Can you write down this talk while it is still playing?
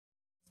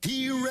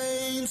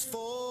reigns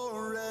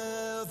forevermore.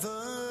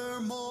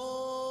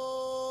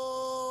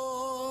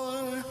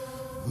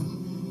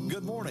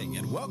 Good morning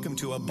and welcome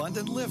to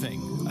Abundant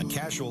Living, a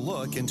casual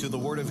look into the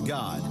Word of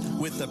God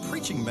with the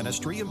preaching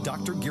ministry of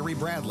Dr. Gary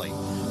Bradley,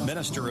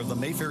 minister of the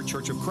Mayfair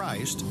Church of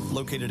Christ,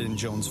 located in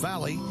Jones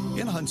Valley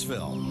in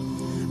Huntsville.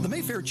 The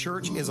Mayfair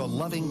Church is a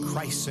loving,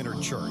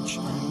 Christ-centered church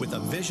with a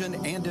vision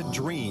and a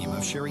dream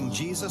of sharing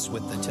Jesus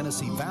with the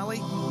Tennessee Valley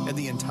and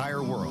the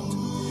entire world.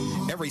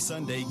 Every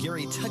Sunday,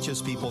 Gary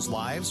touches people's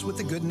lives with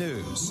the good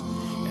news,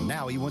 and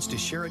now he wants to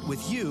share it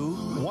with you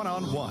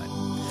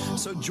one-on-one.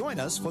 So join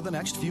us for the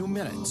next few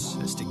minutes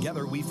as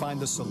together we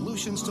find the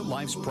solutions to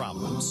life's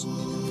problems.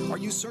 Are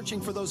you searching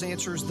for those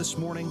answers this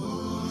morning?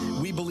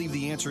 We believe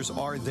the answers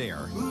are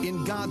there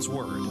in God's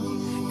Word,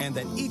 and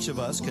that each of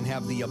us can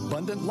have the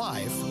abundant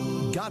life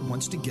God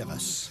wants to give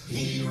us.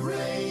 He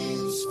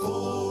reigns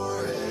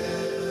forevermore.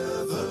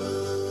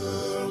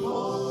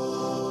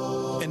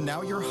 And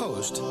now your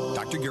host,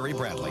 Dr. Gary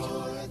Bradley.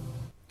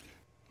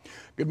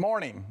 Good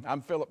morning.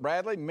 I'm Philip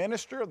Bradley,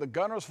 minister of the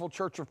Guntersville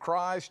Church of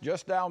Christ,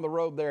 just down the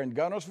road there in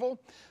Guntersville.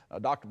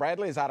 Dr.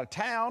 Bradley is out of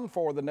town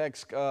for the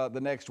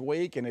next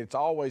week, and it's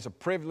always a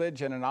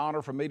privilege and an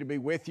honor for me to be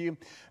with you,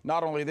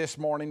 not only this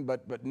morning,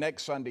 but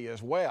next Sunday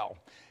as well.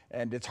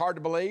 And it's hard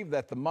to believe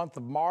that the month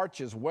of March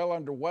is well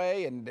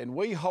underway, and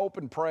we hope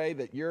and pray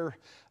that you're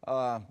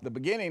the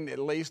beginning, at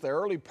least, the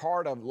early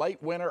part of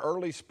late winter,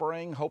 early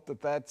spring. Hope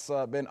that that's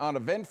been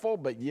uneventful,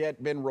 but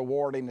yet been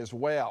rewarding as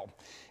well.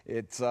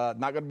 It's not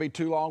going to be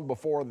too long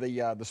before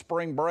the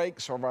spring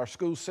breaks of our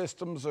school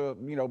systems,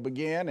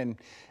 begin,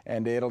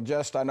 and it'll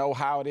just, I know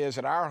how it is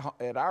at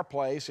our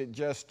place. It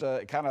just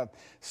kind of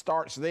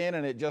starts then,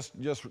 and it just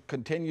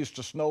continues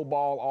to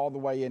snowball all the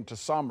way into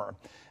summer.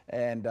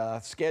 And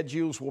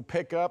schedules will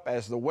pick up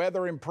as the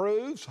weather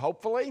improves,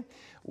 hopefully,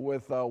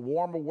 with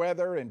warmer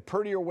weather and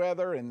prettier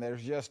weather. And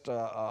there's just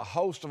a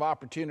host of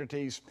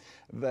opportunities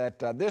that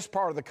this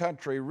part of the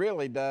country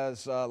really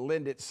does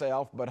lend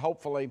itself. But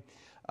hopefully,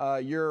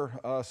 your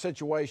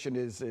situation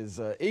is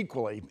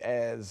equally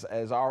as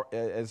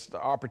the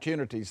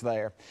opportunities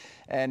there.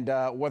 And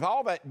with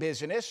all that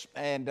busyness,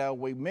 and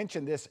we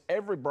mention this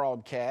every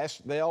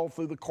broadcast,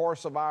 through the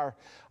course of our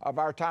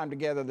time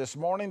together this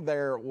morning,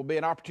 there will be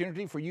an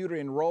opportunity for you to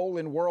enroll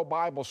in World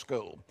Bible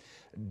School.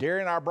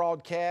 During our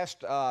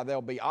broadcast,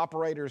 there'll be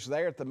operators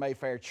there at the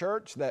Mayfair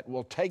Church that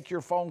will take your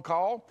phone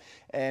call.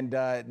 And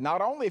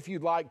not only if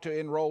you'd like to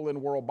enroll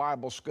in World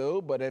Bible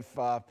School, but if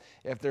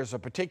there's a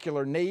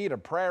particular need, a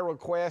prayer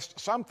request,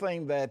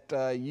 something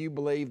that you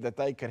believe that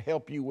they could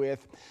help you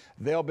with,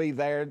 they'll be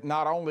there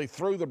not only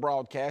through the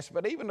broadcast,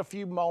 but even a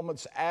few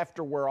moments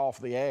after we're off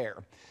the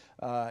air.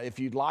 If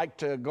you'd like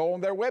to go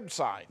on their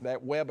website,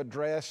 that web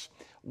address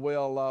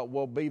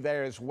will be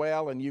there as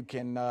well, and you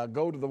can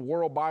go to the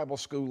World Bible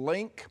School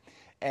link,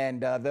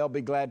 and they'll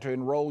be glad to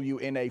enroll you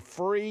in a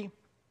free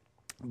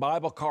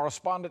Bible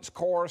correspondence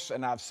course.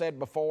 And I've said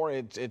before,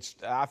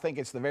 I think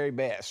it's the very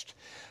best,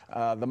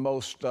 the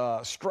most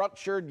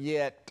structured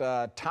yet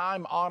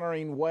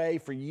time-honoring way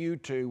for you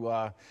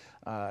to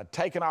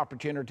take an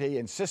opportunity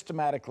and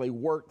systematically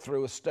work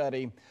through a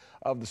study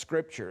of the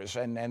Scriptures,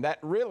 and that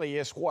really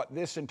is what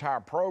this entire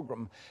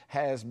program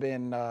has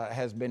been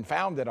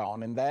founded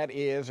on, and that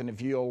is, and if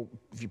you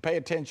pay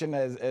attention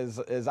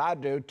as I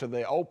do to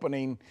the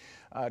opening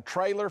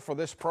trailer for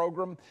this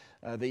program,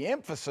 the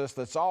emphasis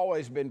that's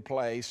always been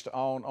placed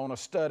on a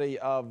study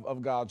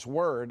of God's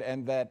Word,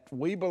 and that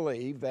we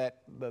believe that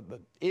the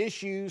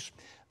issues,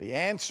 the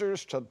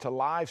answers to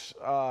life's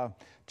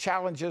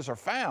challenges are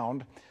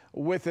found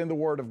within the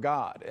Word of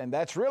God. And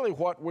that's really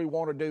what we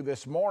want to do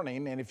this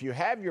morning. And if you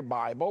have your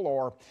Bible,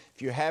 or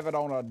if you have it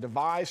on a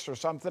device or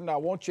something, I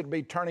want you to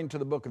be turning to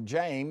the book of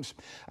James.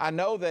 I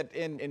know that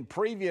in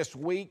previous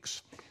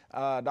weeks,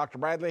 Dr.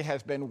 Bradley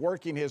has been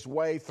working his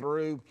way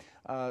through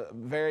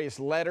various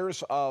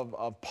letters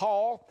of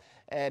Paul.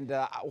 And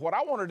what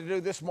I wanted to do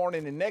this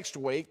morning and next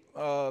week,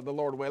 the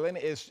Lord willing,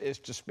 is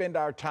to spend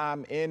our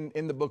time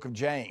in the book of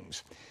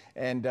James.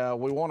 And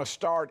we want to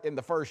start in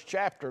the first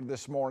chapter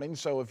this morning.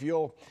 So if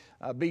you'll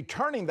be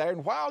turning there,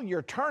 and while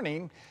you're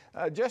turning,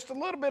 just a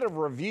little bit of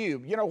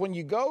review. You know, when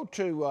you go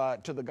to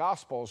the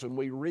Gospels and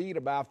we read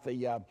about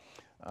the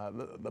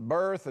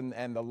birth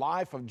and the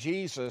life of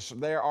Jesus,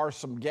 there are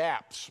some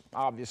gaps.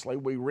 Obviously,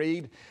 we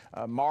read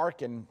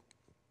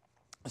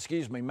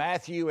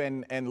Matthew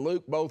and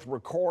Luke both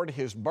record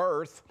his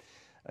birth.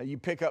 You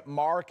pick up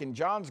Mark and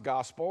John's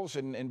Gospels,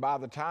 and by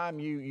the time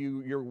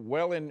you're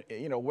well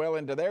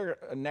into their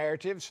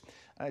narratives,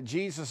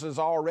 Jesus is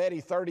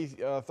already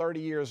 30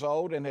 years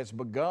old and has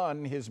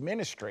begun his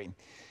ministry.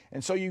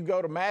 And so you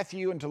go to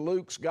Matthew and to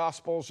Luke's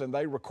Gospels, and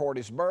they record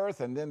his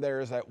birth, and then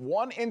there is that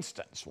one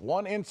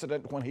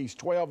incident when he's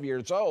 12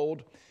 years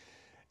old,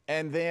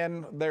 and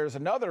then there's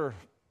another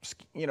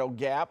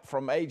gap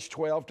from age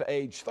 12 to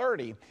age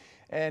 30.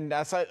 And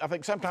I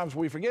think sometimes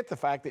we forget the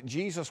fact that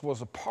Jesus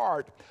was a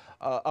part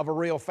of a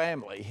real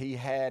family. He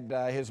had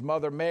his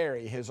mother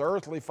Mary, his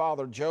earthly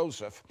father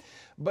Joseph,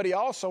 but he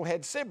also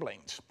had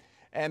siblings.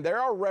 And there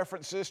are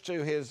references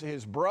to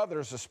his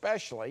brothers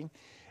especially.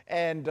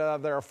 And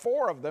there are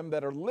 4 of them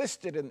that are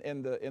listed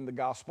in the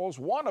Gospels,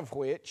 one of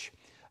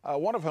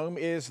whom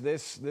is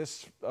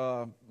this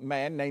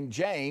man named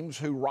James,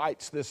 who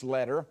writes this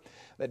letter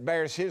that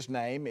bears his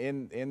name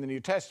in the New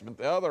Testament.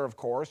 The other, of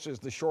course, is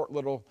the short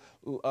little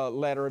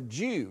letter of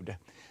Jude.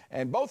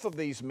 And both of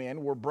these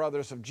men were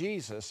brothers of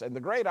Jesus. And the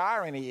great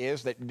irony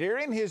is that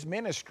during his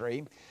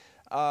ministry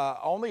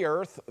on the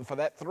earth, for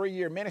that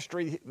 3-year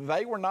ministry,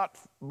 they were not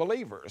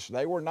believers.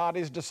 They were not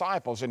his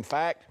disciples. In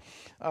fact,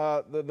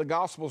 the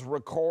Gospels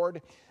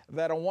record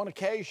that on one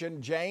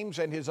occasion, James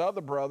and his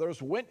other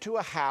brothers went to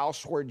a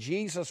house where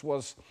Jesus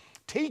was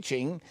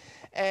teaching,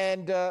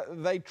 and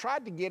they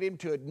tried to get him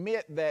to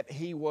admit that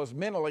he was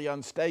mentally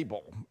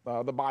unstable,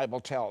 the Bible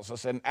tells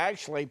us, and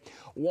actually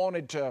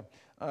wanted to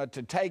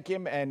take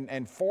him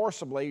and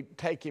forcibly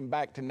take him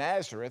back to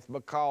Nazareth,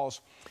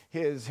 because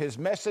his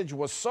message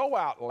was so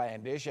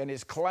outlandish and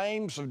his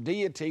claims of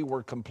deity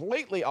were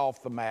completely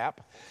off the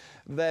map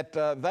that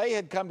they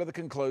had come to the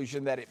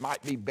conclusion that it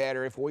might be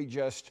better if we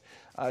just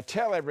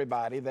tell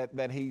everybody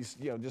that he's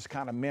just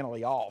kind of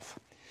mentally off.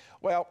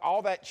 Well,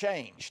 all that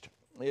changed,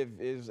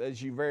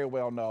 as you very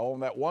well know,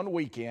 on that one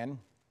weekend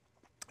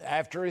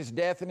after his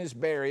death and his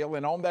burial,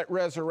 and on that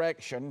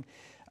resurrection,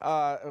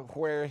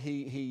 where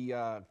he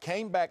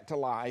came back to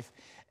life,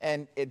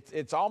 and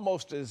it's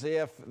almost as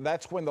if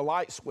that's when the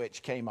light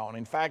switch came on.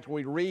 In fact,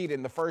 we read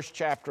in the first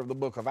chapter of the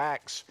book of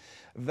Acts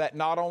that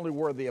not only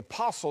were the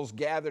apostles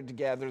gathered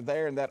together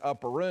there in that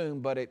upper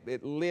room, but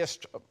it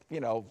lists,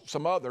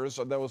 some others.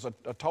 So there was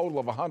a total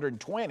of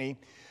 120,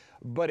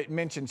 but it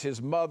mentions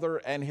his mother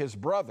and his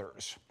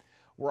brothers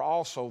were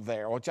also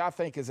there, which I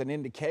think is an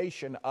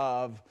indication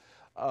of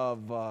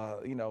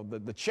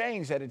the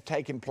change that had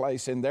taken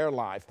place in their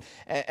life.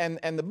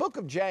 And the book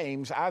of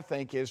James, I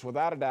think, is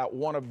without a doubt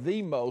one of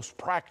the most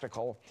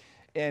practical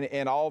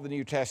in all the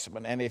New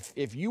Testament. And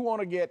if you want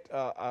to get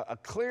a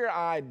clear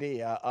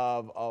idea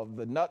of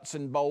the nuts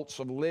and bolts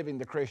of living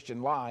the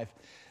Christian life,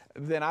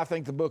 then I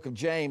think the book of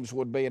James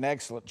would be an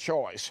excellent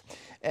choice.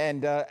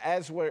 And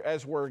as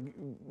we're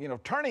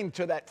turning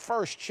to that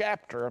first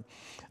chapter,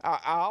 I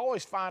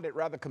always find it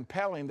rather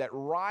compelling that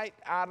right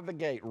out of the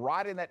gate,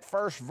 right in that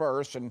first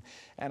verse, and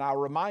I'll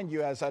remind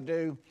you, as I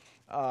do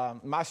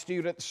my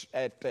students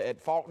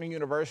at Faulkner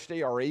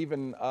University, or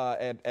even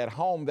at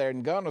home there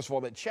in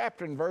Guntersville, that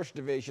chapter and verse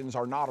divisions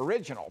are not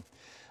original.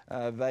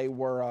 They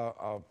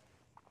were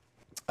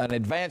an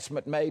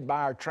advancement made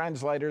by our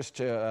translators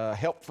to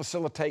help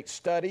facilitate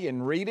study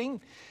and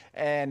reading.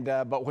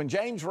 But when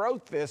James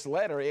wrote this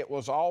letter, it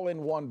was all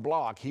in one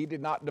block. He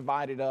did not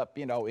divide it up,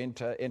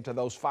 into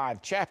those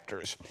 5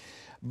 chapters.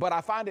 But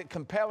I find it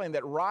compelling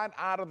that right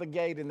out of the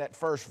gate in that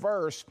first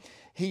verse,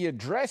 he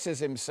addresses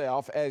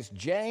himself as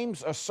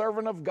James, a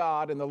servant of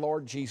God in the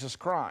Lord Jesus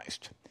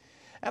Christ.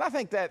 And I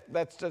think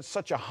that's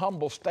such a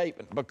humble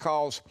statement,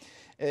 because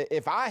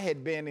if I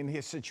had been in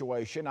his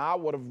situation, I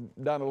would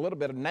have done a little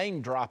bit of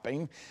name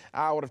dropping.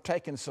 I would have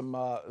taken some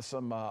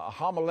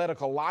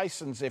homiletical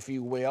license, if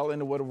you will,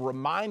 and would have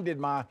reminded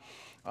my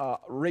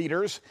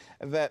readers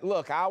that,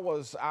 look, I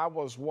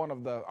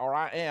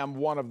am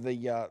one of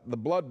the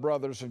blood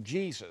brothers of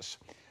Jesus.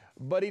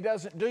 But he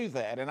doesn't do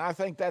that, and I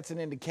think that's an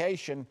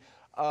indication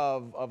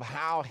of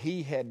how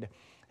he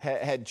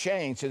had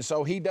changed. And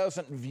so he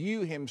doesn't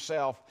view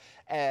himself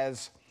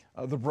as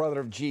the brother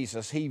of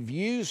Jesus. He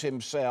views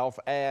himself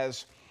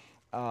as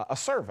a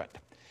servant.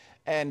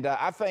 And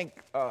I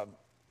think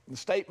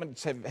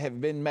statements have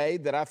been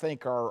made that I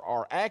think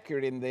are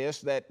accurate in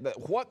this, that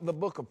what the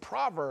book of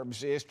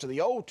Proverbs is to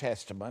the Old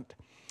Testament,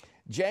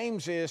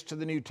 James is to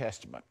the New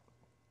Testament.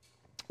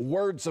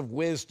 Words of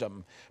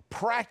wisdom,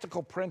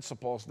 practical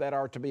principles that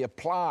are to be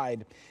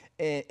applied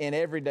in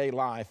everyday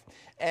life.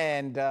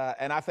 And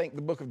I think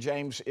the book of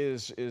James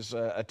is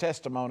a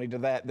testimony to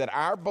that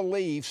our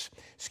beliefs,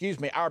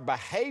 our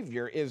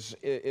behavior is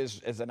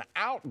an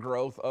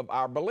outgrowth of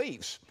our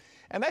beliefs.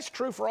 And that's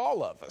true for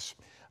all of us.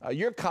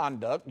 Your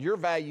conduct, your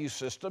value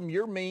system,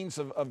 your means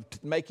of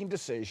making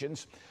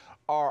decisions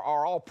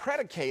are all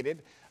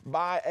predicated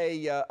by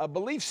a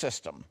belief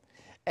system.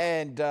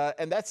 And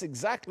that's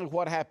exactly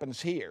what happens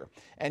here.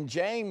 And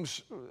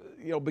James,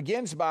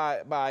 begins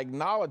by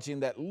acknowledging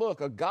that,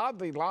 look, a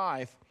godly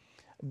life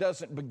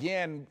doesn't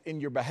begin in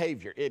your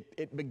behavior.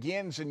 It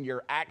begins in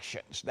your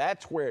actions.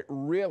 That's where it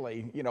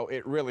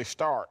really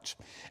starts.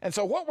 And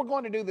so what we're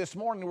going to do this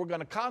morning, we're going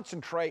to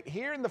concentrate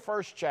here in the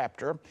first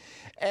chapter.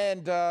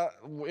 And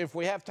if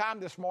we have time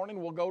this morning,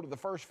 we'll go to the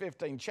first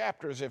 15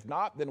 chapters. If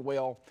not, then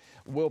we'll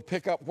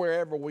pick up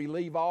wherever we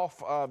leave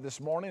off this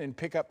morning and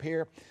pick up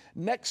here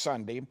next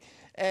Sunday.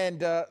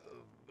 And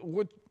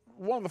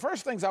one of the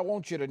first things I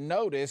want you to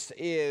notice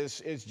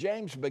is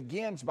James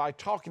begins by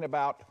talking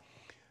about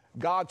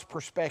God's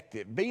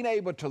perspective, being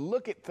able to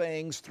look at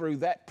things through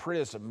that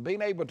prism,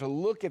 being able to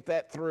look at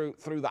that through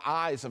the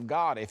eyes of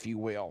God, if you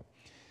will.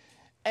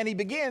 And he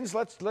begins,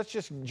 let's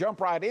just jump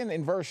right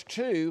in verse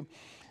 2.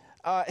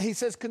 He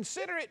says,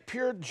 consider it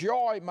pure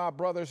joy, my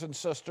brothers and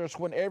sisters,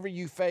 whenever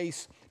you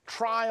face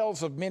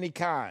trials of many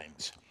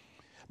kinds,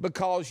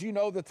 because you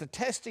know that the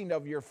testing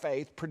of your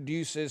faith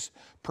produces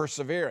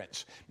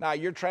perseverance. Now,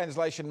 your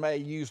translation may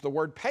use the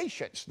word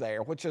patience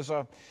there, which is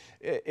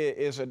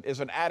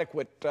an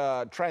adequate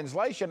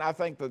translation. I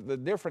think that the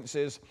difference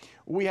is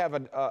we have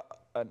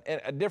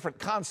a different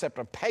concept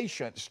of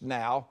patience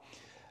now,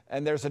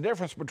 and there's a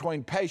difference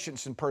between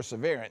patience and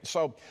perseverance.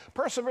 So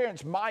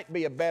perseverance might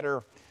be a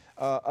better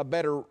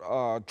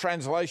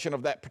translation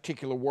of that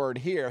particular word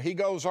here. He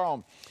goes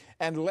on,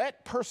 and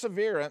let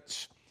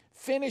perseverance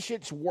finish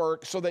its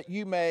work so that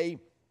you may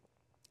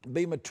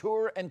be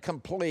mature and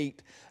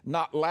complete,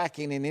 not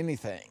lacking in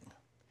anything.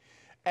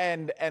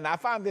 And I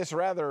find this a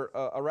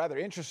rather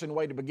interesting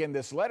way to begin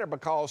this letter,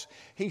 because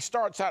he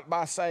starts out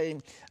by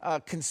saying,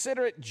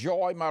 consider it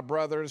joy, my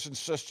brothers and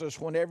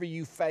sisters, whenever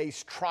you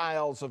face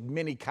trials of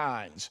many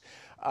kinds.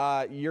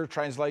 Your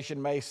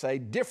translation may say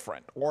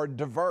different or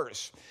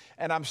diverse.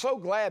 And I'm so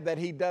glad that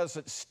he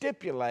doesn't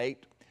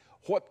stipulate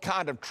what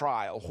kind of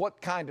trial,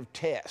 what kind of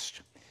test.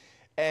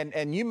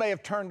 And you may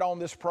have turned on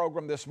this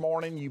program this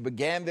morning, you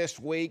began this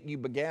week, you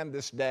began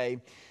this day,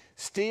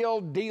 still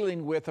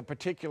dealing with a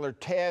particular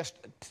test,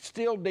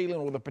 still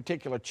dealing with a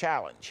particular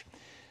challenge.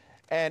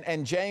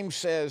 And James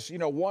says, you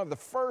know, one of the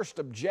first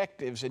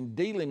objectives in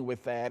dealing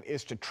with that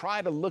is to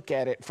try to look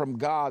at it from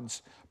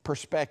God's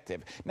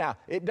perspective. Now,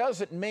 it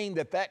doesn't mean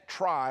that that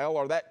trial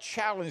or that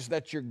challenge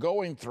that you're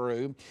going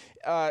through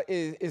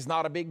is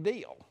not a big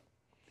deal.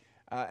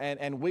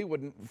 And we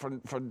wouldn't,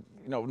 for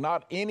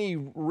not any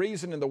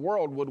reason in the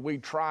world would we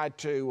try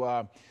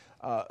to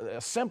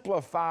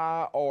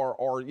simplify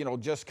or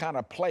just kind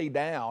of play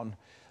down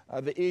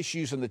the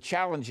issues and the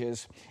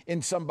challenges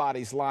in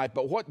somebody's life.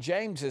 But what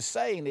James is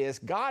saying is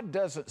God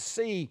doesn't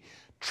see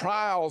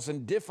trials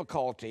and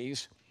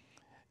difficulties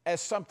as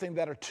something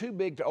that are too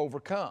big to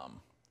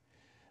overcome.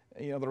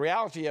 You know, the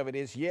reality of it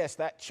is, yes,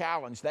 that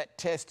challenge, that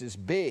test is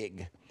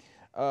big,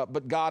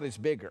 but God is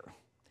bigger.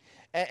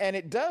 And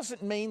it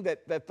doesn't mean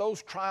that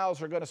those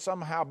trials are going to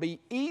somehow be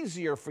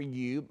easier for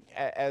you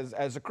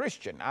as a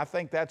Christian. I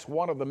think that's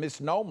one of the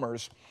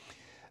misnomers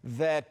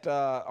that,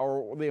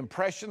 or the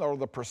impression or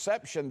the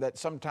perception that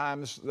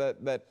sometimes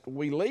that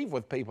we leave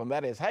with people, and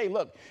that is, hey,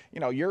 look,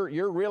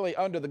 you're really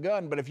under the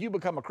gun, but if you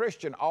become a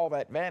Christian, all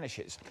that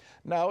vanishes.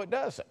 No, it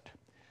doesn't.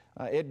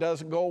 It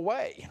doesn't go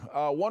away.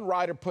 One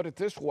writer put it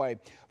this way: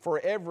 for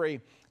every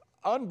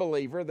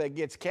unbeliever that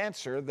gets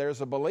cancer,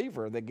 there's a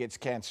believer that gets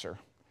cancer,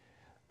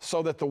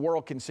 so that the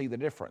world can see the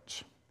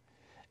difference.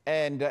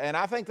 And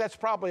I think that's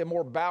probably a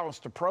more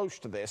balanced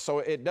approach to this. So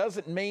it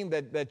doesn't mean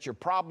that your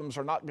problems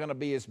are not going to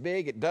be as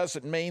big. It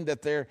doesn't mean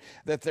that they're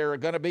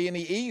going to be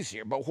any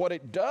easier. But what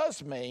it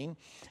does mean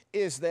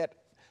is that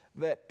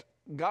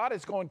God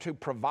is going to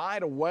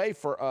provide a way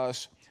for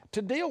us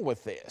to deal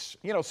with this.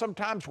 You know,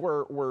 sometimes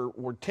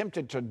we're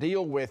tempted to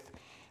deal with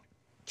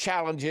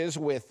challenges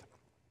with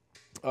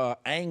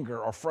anger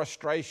or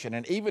frustration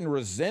and even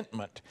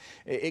resentment.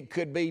 It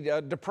could be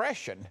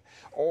depression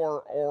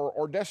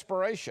or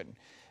desperation.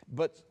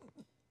 But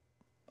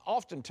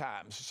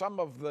oftentimes, some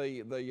of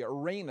the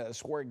arenas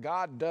where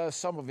God does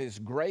some of His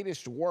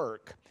greatest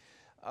work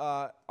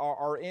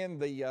are in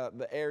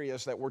the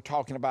areas that we're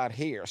talking about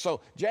here.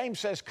 So James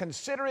says,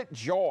 consider it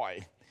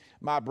joy,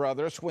 my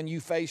brothers, when you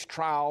face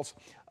trials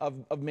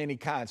of many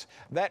kinds.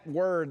 That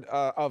word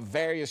of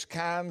various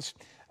kinds,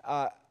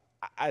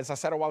 as I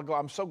said a while ago,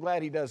 I'm so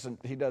glad he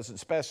doesn't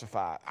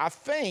specify. I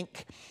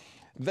think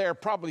there are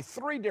probably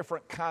three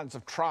different kinds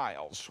of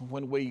trials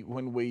when we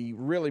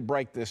really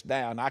break this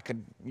down.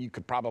 You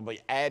could probably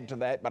add to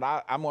that, but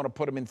I'm going to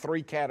put them in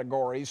three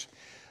categories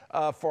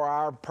for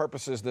our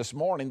purposes this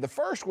morning. The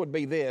first would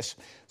be this: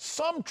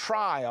 some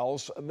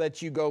trials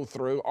that you go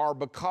through are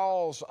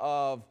because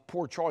of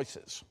poor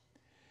choices.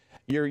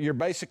 You're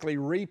basically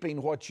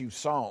reaping what you've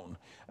sown.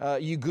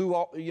 You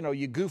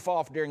goof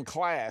off during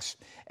class,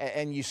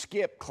 and you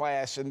skip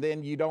class, and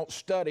then you don't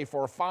study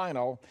for a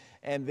final,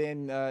 and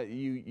then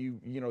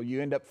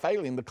you end up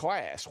failing the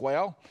class.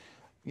 Well,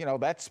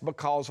 that's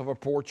because of a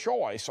poor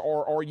choice,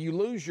 or you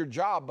lose your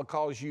job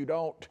because you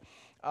don't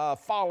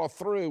follow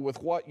through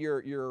with what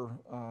your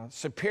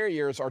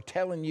superiors are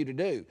telling you to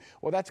do.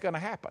 Well, that's going to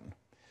happen.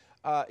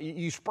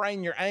 You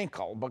sprain your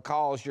ankle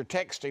because you're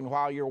texting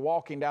while you're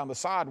walking down the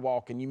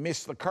sidewalk and you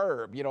miss the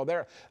curb.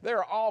 There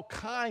are all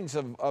kinds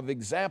of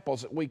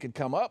examples that we could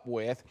come up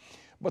with,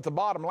 but the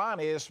bottom line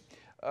is,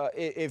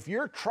 if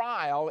your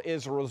trial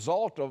is a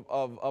result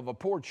of a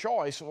poor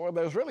choice, well,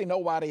 there's really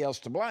nobody else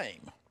to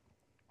blame.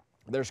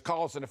 There's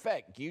cause and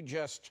effect. You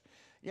just,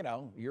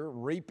 you're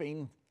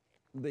reaping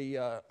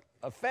the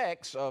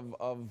effects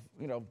of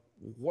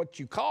what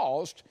you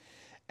caused.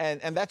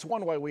 And that's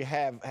one way we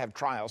have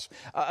trials.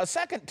 A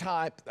second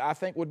type, I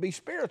think, would be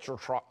spiritual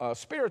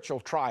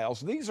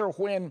trials. These are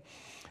when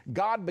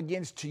God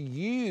begins to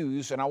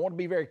use, and I want to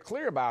be very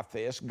clear about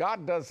this,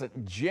 God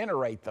doesn't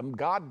generate them.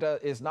 God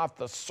is not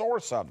the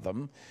source of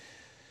them.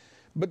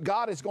 But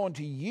God is going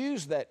to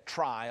use that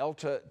trial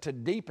to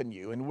deepen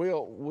you. And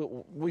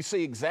we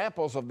see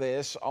examples of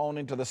this on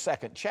into the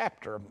second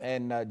chapter.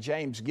 And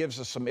James gives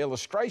us some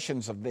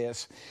illustrations of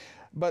this.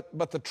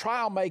 But the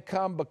trial may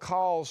come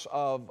because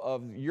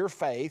of your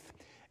faith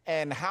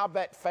and how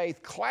that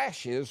faith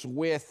clashes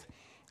with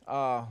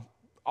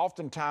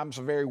oftentimes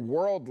a very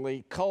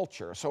worldly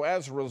culture. So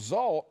as a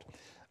result,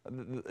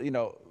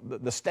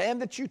 the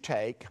stand that you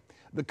take,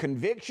 the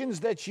convictions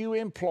that you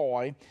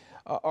employ,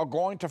 are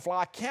going to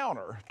fly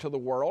counter to the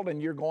world,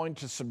 and you're going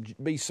to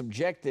be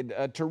subjected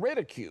to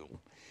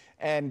ridicule.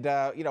 And,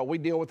 we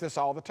deal with this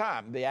all the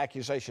time. The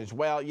accusations,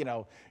 well,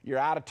 you're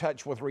out of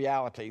touch with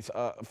realities.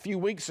 A few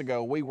weeks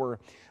ago, we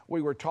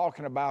were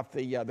talking about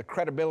the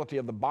credibility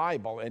of the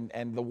Bible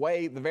and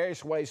the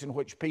various ways in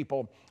which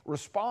people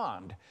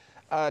respond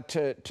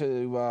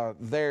to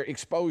their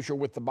exposure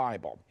with the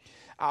Bible.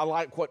 I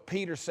like what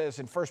Peter says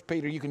in 1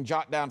 Peter. You can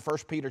jot down 1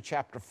 Peter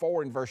chapter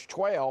 4 and verse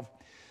 12.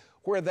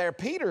 Where there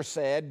Peter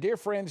said, "Dear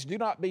friends, do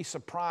not be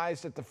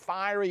surprised at the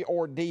fiery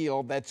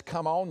ordeal that's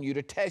come on you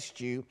to test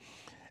you,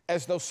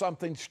 as though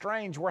something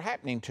strange were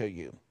happening to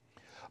you.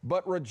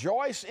 But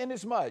rejoice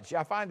inasmuch."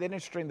 I find it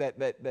interesting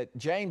that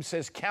James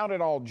says, "Count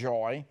it all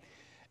joy."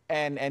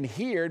 And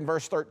here in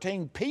verse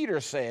 13,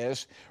 Peter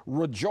says,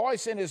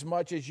 "Rejoice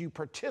inasmuch as you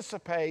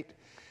participate,"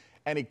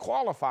 and he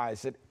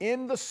qualifies it,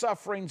 "in the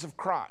sufferings of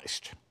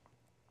Christ,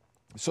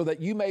 so that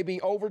you may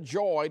be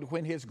overjoyed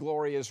when his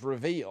glory is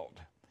revealed.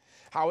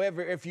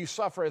 However, if you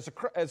suffer as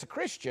a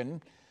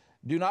Christian,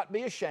 do not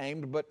be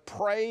ashamed, but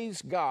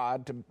praise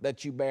God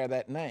that you bear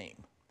that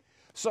name."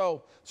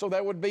 So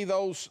there would be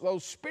those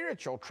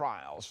spiritual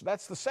trials.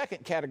 That's the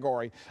second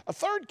category. A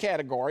third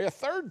category, a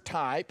third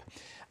type,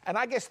 and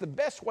I guess the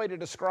best way to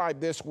describe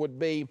this would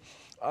be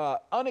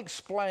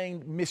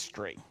unexplained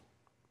mystery.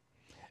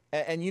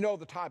 And you know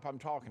the type I'm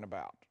talking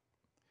about.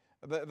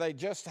 They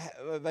just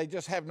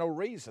have no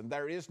reason.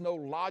 There is no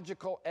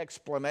logical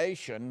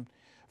explanation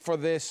for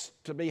this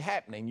to be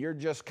happening. You're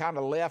just kind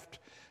of left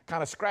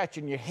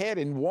scratching your head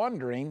and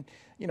wondering,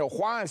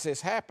 why is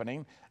this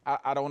happening?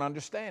 I don't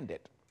understand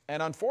it.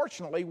 And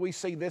unfortunately, we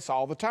see this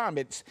all the time.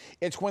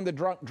 It's when the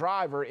drunk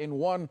driver in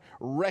one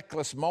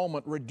reckless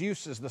moment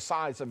reduces the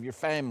size of your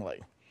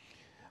family.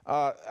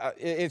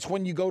 It's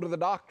when you go to the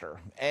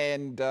doctor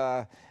and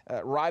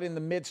right in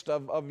the midst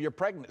of your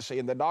pregnancy,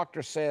 and the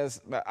doctor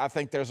says, "I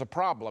think there's a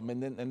problem,"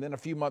 and then a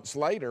few months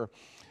later,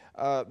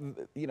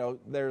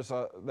 there's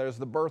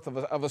the birth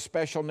of a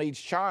special needs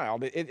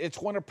child.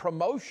 It's when a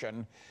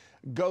promotion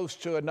goes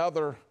to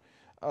another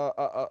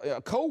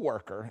a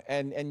co-worker,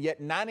 and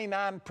yet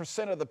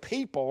 99% of the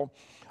people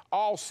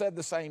all said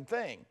the same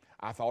thing.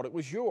 "I thought it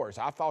was yours.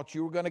 I thought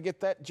you were going to get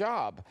that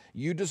job.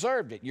 You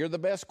deserved it. You're the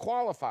best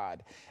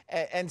qualified."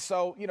 And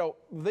so,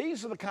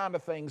 these are the kind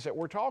of things that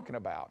we're talking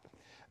about.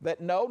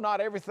 That no,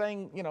 not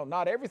everything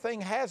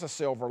has a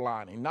silver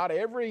lining. Not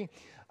every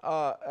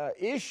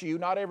issue,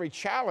 not every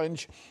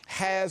challenge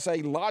has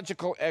a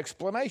logical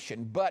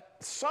explanation, but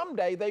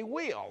someday they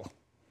will.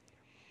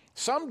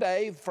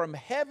 Someday, from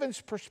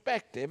heaven's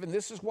perspective, and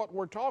this is what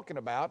we're talking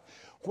about,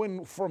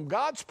 when from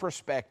God's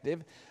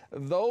perspective,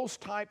 those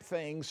type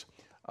things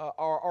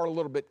are a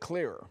little bit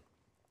clearer.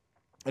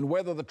 And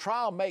whether the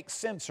trial makes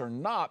sense or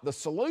not, the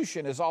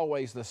solution is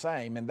always the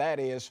same, and that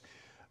is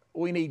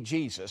we need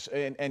Jesus,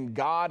 and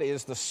God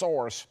is the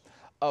source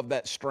of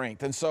that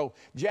strength. And so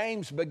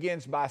James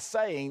begins by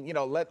saying,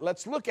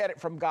 let's look at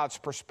it from God's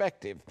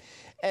perspective.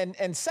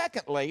 And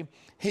secondly,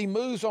 he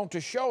moves on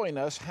to showing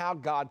us how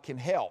God can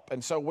help.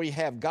 And so we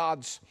have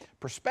God's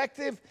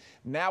perspective.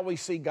 Now we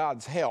see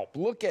God's help.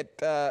 Look at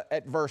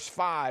verse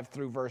 5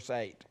 through verse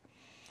 8.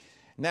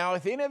 "Now,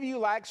 if any of you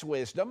lacks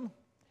wisdom,"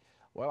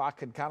 well, I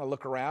could kind of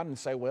look around and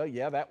say, well,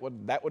 yeah, that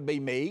would be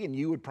me, and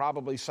you would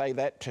probably say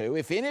that too.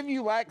 "If any of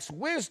you lacks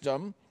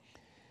wisdom,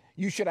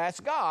 you should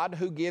ask God,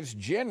 who gives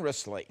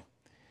generously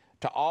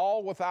to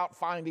all without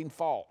finding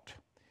fault,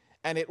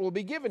 and it will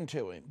be given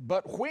to him.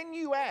 But when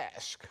you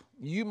ask,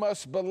 you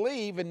must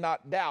believe and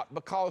not doubt,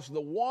 because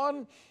the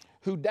one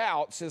who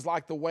doubts is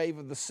like the wave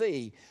of the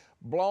sea,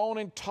 blown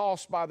and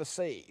tossed by the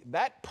sea.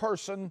 That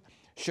person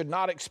should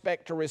not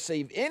expect to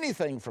receive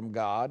anything from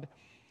God,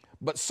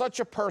 but such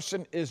a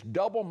person is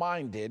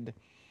double-minded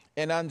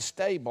and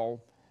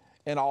unstable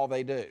in all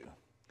they do."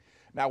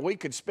 Now, we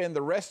could spend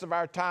the rest of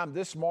our time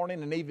this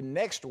morning and even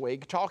next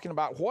week talking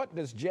about what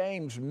does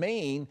James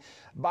mean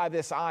by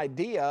this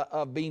idea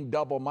of being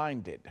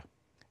double-minded.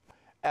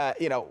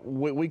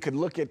 We could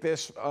look at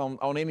this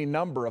on any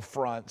number of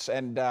fronts,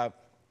 and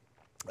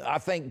I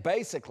think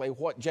basically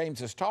what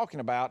James is talking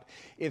about,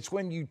 it's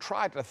when you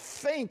try to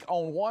think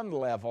on one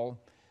level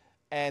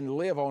and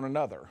live on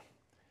another.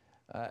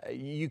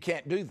 You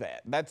can't do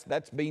that.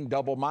 That's being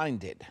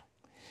double-minded.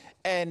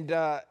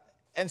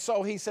 And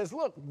so he says,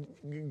 look,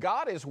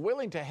 God is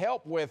willing to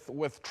help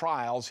with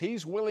trials.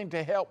 He's willing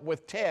to help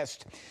with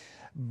tests,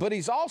 but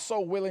he's also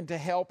willing to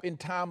help in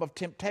time of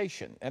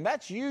temptation. And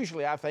that's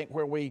usually, I think,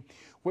 where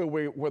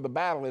the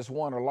battle is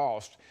won or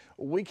lost.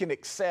 We can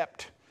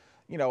accept,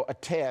 a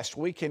test.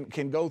 We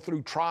can go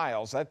through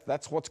trials.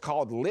 That's what's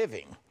called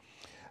living.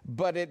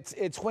 But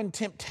it's when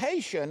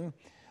temptation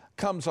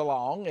comes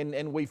along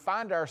and we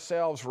find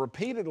ourselves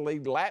repeatedly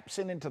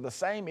lapsing into the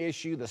same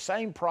issue, the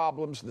same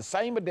problems, the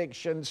same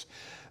addictions,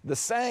 the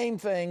same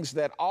things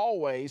that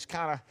always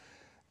kind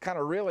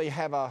of really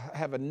have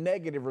a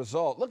negative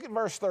result. Look at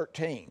verse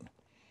 13.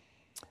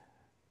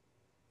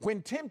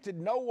 When tempted,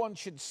 no one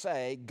should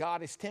say,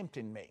 God is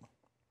tempting me.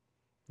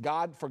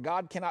 For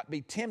God cannot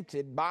be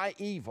tempted by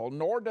evil,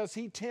 nor does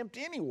he tempt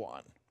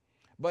anyone.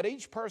 But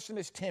each person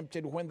is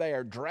tempted when they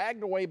are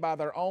dragged away by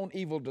their own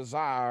evil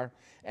desire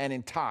and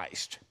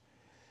enticed.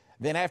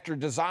 Then after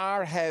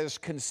desire has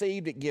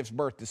conceived, it gives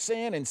birth to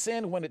sin, and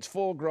sin, when it's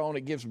full grown,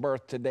 it gives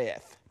birth to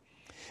death.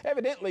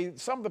 Evidently,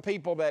 some of the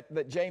people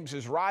that James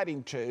is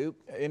writing to,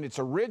 in its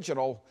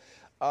original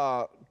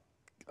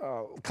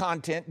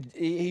content,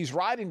 he's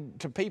writing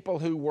to people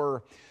who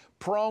were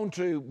prone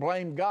to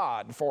blame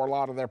God for a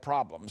lot of their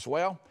problems.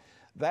 Well,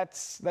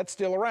 that's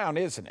still around,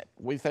 isn't it?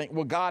 We think,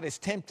 well, God is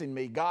tempting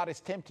me,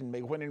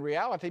 when in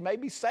reality,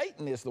 maybe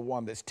Satan is the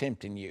one that's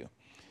tempting you.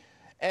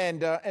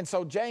 And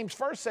so James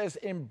first says,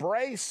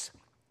 embrace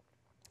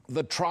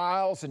the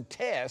trials and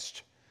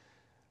tests,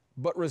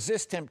 but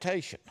resist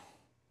temptation.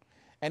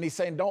 And he's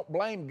saying, don't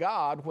blame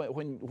God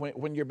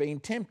when you're being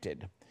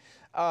tempted.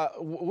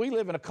 We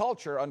live in a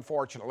culture,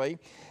 unfortunately,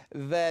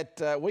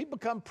 that we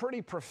become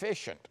pretty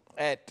proficient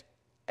at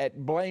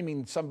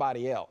blaming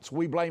somebody else.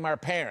 We blame our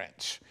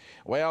parents.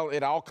 Well,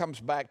 it all comes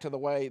back to the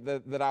way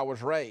that I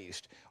was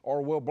raised.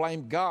 Or we'll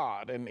blame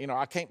God, and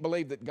I can't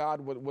believe that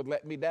God would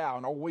let me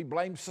down. Or we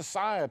blame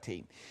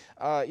society.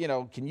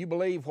 Can you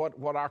believe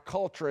what our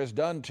culture has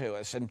done to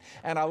us? And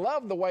I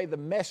love the way the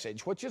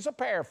Message, which is a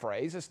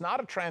paraphrase, it's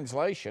not a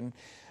translation,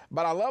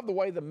 but I love the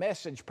way the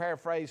Message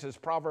paraphrases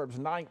Proverbs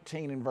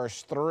 19 and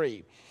verse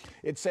 3.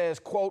 It says,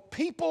 quote,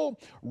 people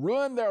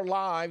ruin their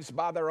lives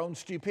by their own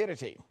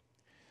stupidity.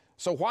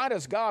 So why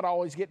does God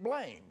always get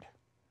blamed?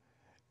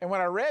 And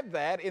when I read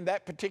that in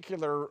that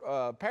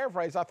particular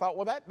paraphrase, I thought,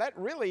 well, that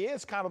really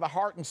is kind of the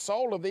heart and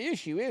soul of the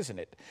issue, isn't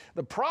it?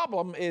 The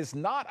problem is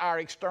not our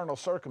external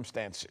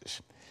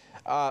circumstances,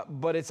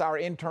 but it's our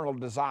internal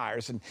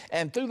desires.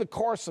 And through the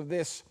course of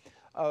this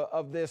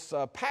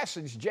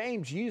passage,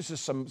 James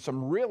uses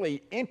some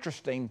really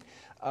interesting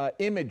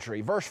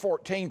imagery. Verse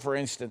 14, for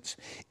instance,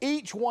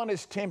 each one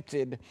is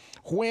tempted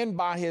when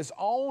by his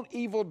own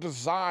evil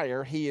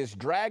desire he is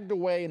dragged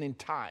away and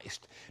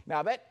enticed.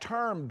 Now that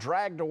term,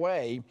 dragged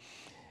away,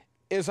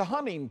 is a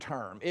hunting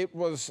term. It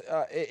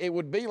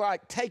would be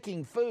like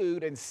taking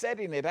food and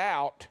setting it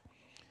out,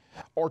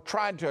 or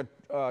trying to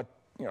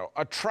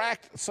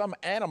attract some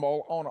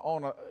animal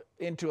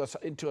into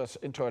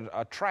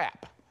a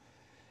trap.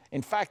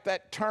 In fact,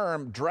 that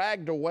term,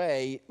 dragged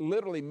away,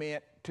 literally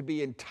meant to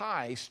be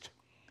enticed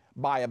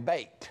by a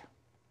bait.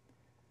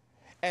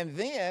 And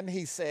then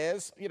he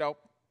says,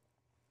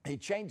 he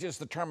changes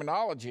the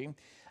terminology.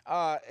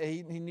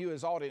 He knew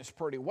his audience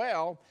pretty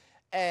well,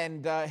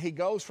 and he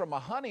goes from a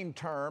hunting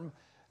term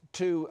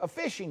to a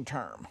fishing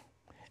term.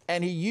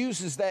 And he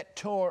uses that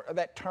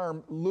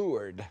term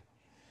lured.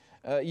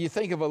 You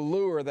think of a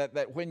lure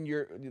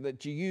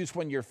that you use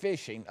when you're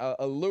fishing.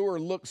 A lure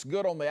looks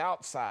good on the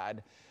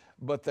outside,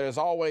 but there's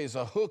always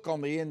a hook on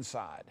the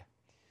inside.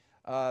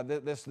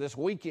 This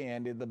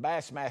weekend, the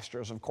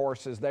Bassmasters, of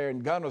course, is there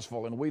in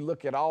Guntersville, and we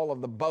look at all of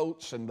the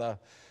boats and the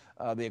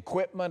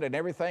equipment and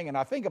everything, and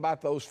I think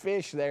about those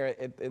fish there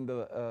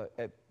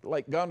at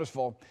Lake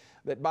Guntersville,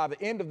 that by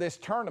the end of this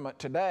tournament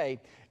today,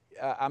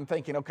 I'm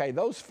thinking, okay,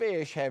 those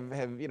fish have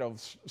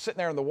sitting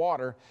there in the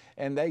water,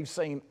 and they've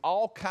seen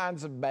all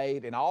kinds of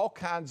bait and all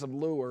kinds of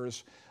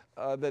lures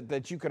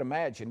that you could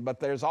imagine, but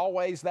there's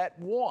always that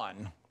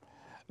one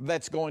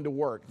that's going to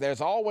work.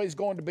 There's always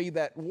going to be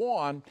that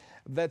one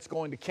that's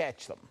going to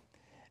catch them.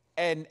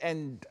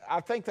 And I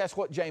think that's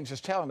what James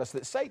is telling us,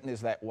 that Satan is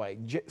that way.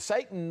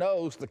 Satan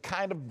knows the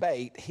kind of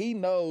bait, he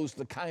knows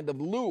the kind of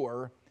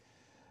lure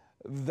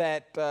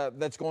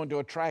that's going to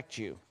attract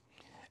you.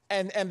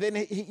 And then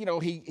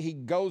he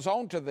goes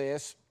on to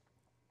this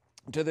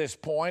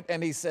point,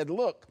 and he said,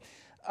 look,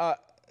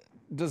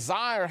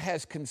 desire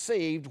has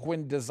conceived.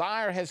 When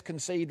desire has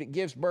conceived, it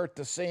gives birth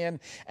to sin,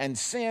 and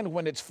sin,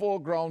 when it's full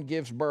grown,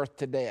 gives birth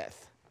to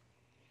death.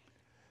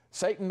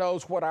 Satan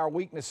knows what our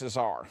weaknesses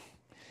are,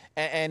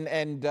 and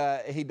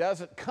he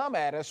doesn't come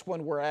at us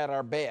when we're at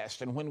our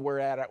best and when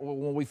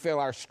we feel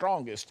our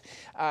strongest.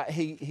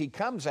 He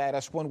comes at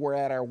us when we're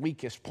at our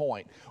weakest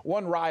point.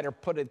 One writer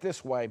put it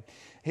this way,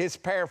 his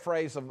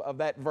paraphrase of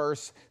that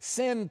verse: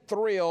 sin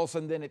thrills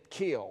and then it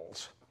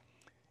kills.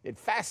 It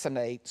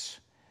fascinates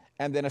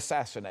and then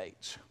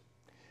assassinates.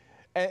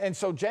 And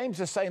so James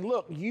is saying,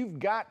 look, you've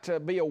got to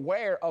be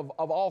aware of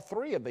all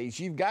three of these.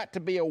 You've got to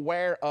be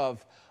aware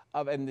of,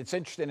 and it's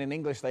interesting in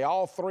English, they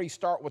all three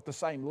start with the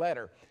same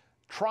letter: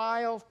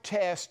 trial,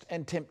 test,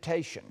 and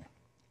temptation.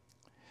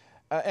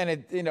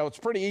 And it's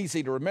pretty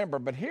easy to remember,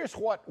 but here's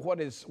what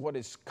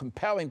is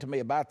compelling to me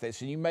about this,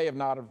 and you may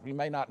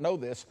not know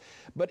this,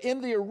 but in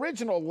the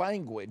original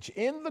language,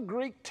 in the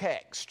Greek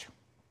text,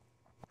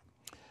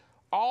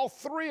 All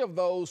three of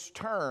those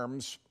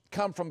terms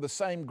come from the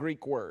same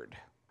Greek word.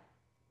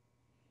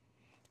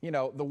 You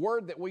know, the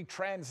word that we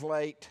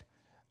translate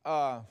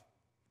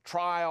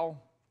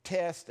trial,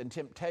 test, and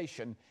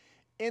temptation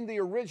in the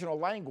original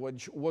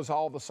language was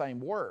all the same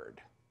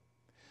word.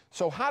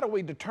 So how do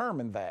we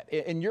determine that?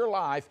 In your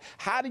life,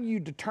 how do you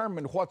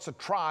determine what's a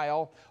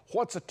trial,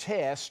 what's a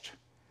test,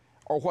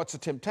 or what's a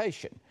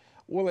temptation?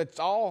 Well, it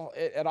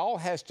all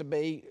has to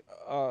be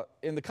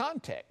in the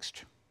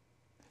context.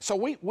 So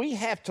we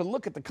have to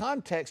look at the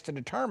context to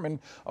determine,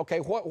 okay,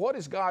 what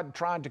is God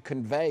trying to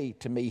convey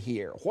to me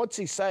here? What's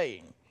he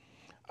saying?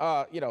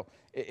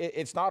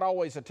 It's not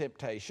always a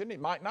temptation.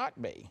 It might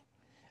not be.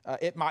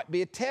 It might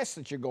be a test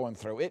that you're going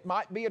through. It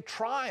might be a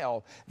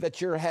trial that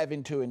you're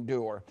having to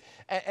endure.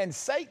 And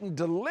Satan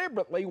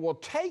deliberately will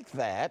take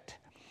that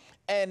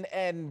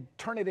and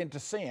turn it into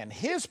sin.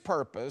 His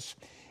purpose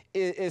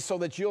is so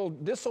that you'll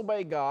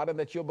disobey God and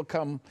that you'll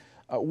become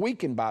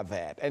weakened by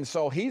that. And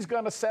so he's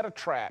going to set a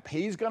trap.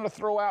 He's going to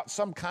throw out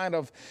some kind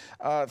of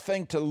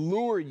thing to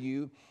lure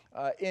you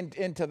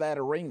into that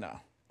arena.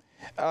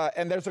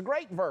 And there's a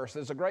great verse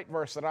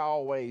that I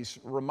always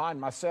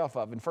remind myself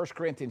of in 1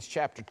 Corinthians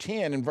chapter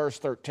 10 and verse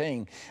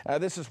 13.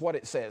 This is what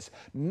it says.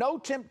 No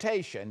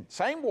temptation,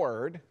 same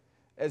word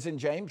as in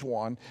James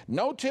 1,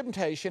 no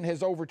temptation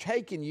has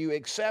overtaken you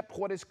except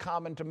what is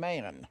common to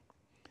man.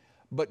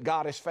 But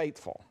God is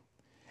faithful,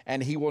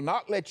 and he will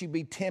not let you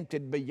be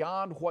tempted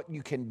beyond what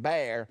you can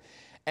bear.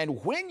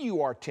 And when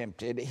you are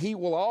tempted, he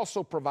will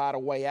also provide a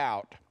way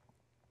out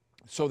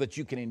so that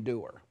you can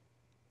endure.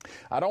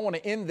 I don't want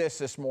to end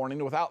this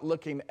morning without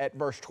looking at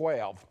verse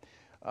 12.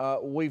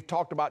 We've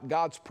talked about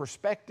God's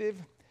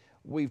perspective.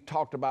 We've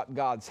talked about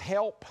God's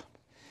help.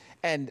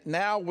 And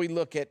now we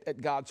look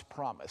at God's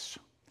promise.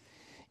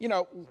 You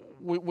know,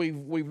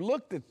 we've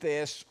looked at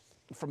this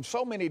from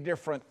so many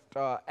different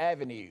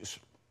avenues,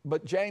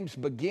 but James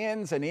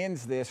begins and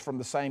ends this from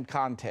the same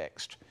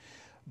context.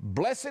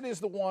 Blessed is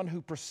the one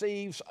who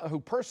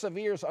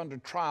perseveres under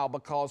trial,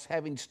 because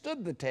having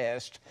stood the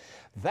test,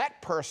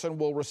 that person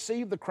will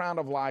receive the crown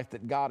of life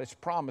that God has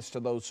promised to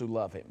those who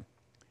love him.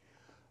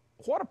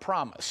 What a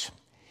promise.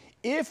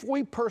 If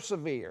we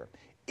persevere,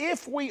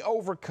 if we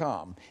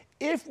overcome,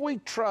 if we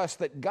trust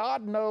that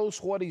God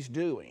knows what he's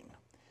doing,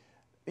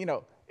 you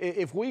know,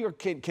 if we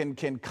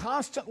can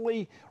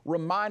constantly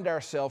remind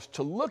ourselves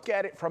to look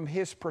at it from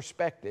his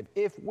perspective,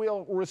 if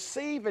we'll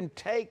receive and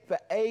take the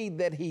aid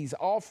that he's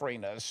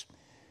offering us,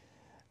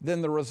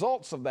 then the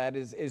results of that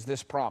is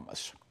this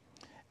promise.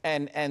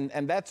 And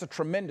that's a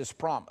tremendous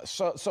promise.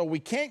 So we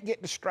can't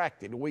get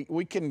distracted.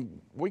 We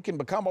can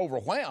become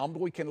overwhelmed.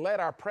 We can let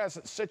our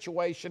present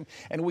situation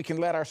and we can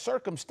let our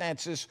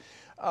circumstances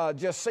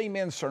just seem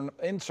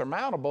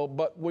insurmountable,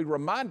 but we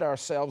remind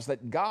ourselves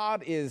that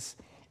God is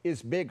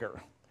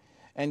bigger,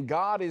 and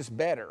God is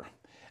better,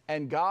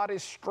 and God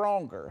is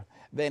stronger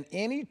than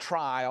any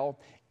trial,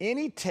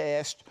 any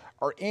test,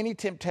 or any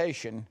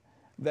temptation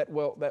that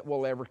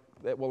we'll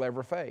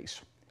ever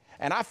face.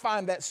 And I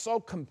find that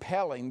so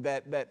compelling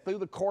that through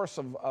the course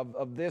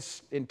of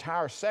this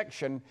entire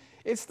section,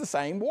 it's the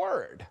same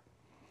word.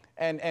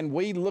 And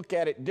we look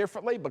at it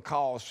differently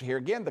because, here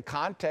again, the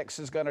context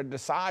is going to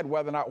decide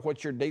whether or not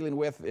what you're dealing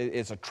with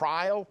is a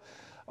trial,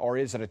 or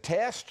is it a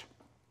test,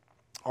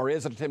 or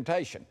is it a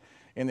temptation.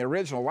 In the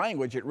original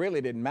language, it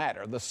really didn't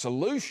matter. The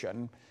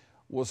solution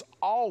was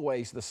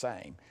always the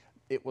same.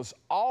 It was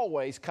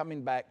always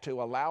coming back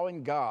to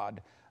allowing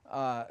God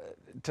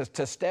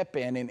to step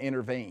in and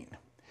intervene.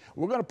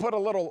 We're going to put a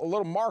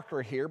little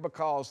marker here,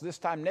 because this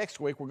time next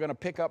week we're going to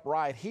pick up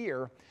right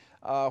here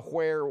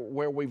where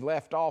we've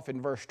left off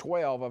in verse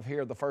 12 of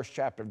here, the first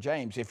chapter of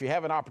James. If you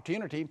have an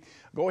opportunity,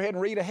 go ahead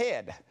and read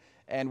ahead,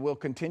 and we'll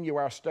continue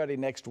our study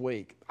next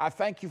week. I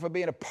thank you for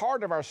being a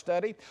part of our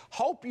study.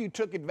 Hope you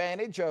took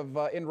advantage of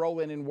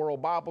enrolling in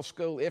World Bible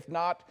School. If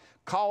not,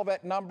 call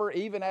that number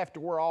even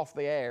after we're off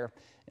the air,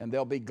 and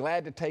they'll be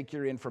glad to take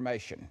your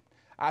information.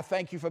 I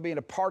thank you for being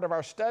a part of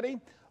our study.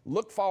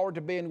 Look forward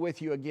to being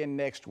with you again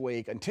next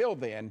week. Until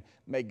then,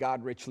 may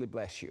God richly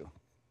bless you.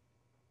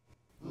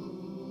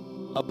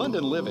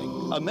 Abundant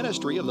Living, a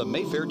ministry of the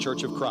Mayfair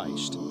Church of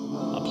Christ.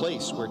 A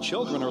place where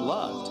children are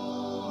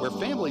loved, where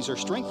families are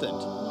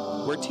strengthened,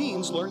 where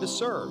teens learn to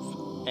serve,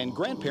 and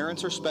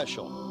grandparents are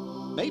special.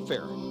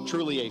 Mayfair,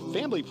 truly a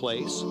family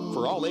place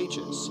for all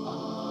ages.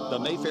 The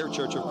Mayfair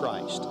Church of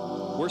Christ.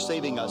 We're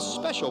saving a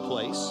special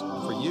place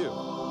for you.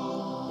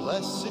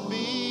 Blessed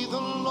be the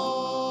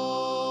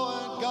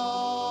Lord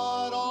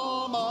God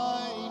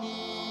Almighty,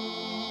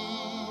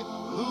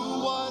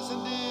 who was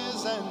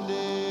and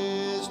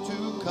is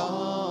to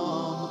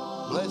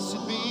come.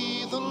 Blessed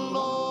be the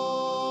Lord.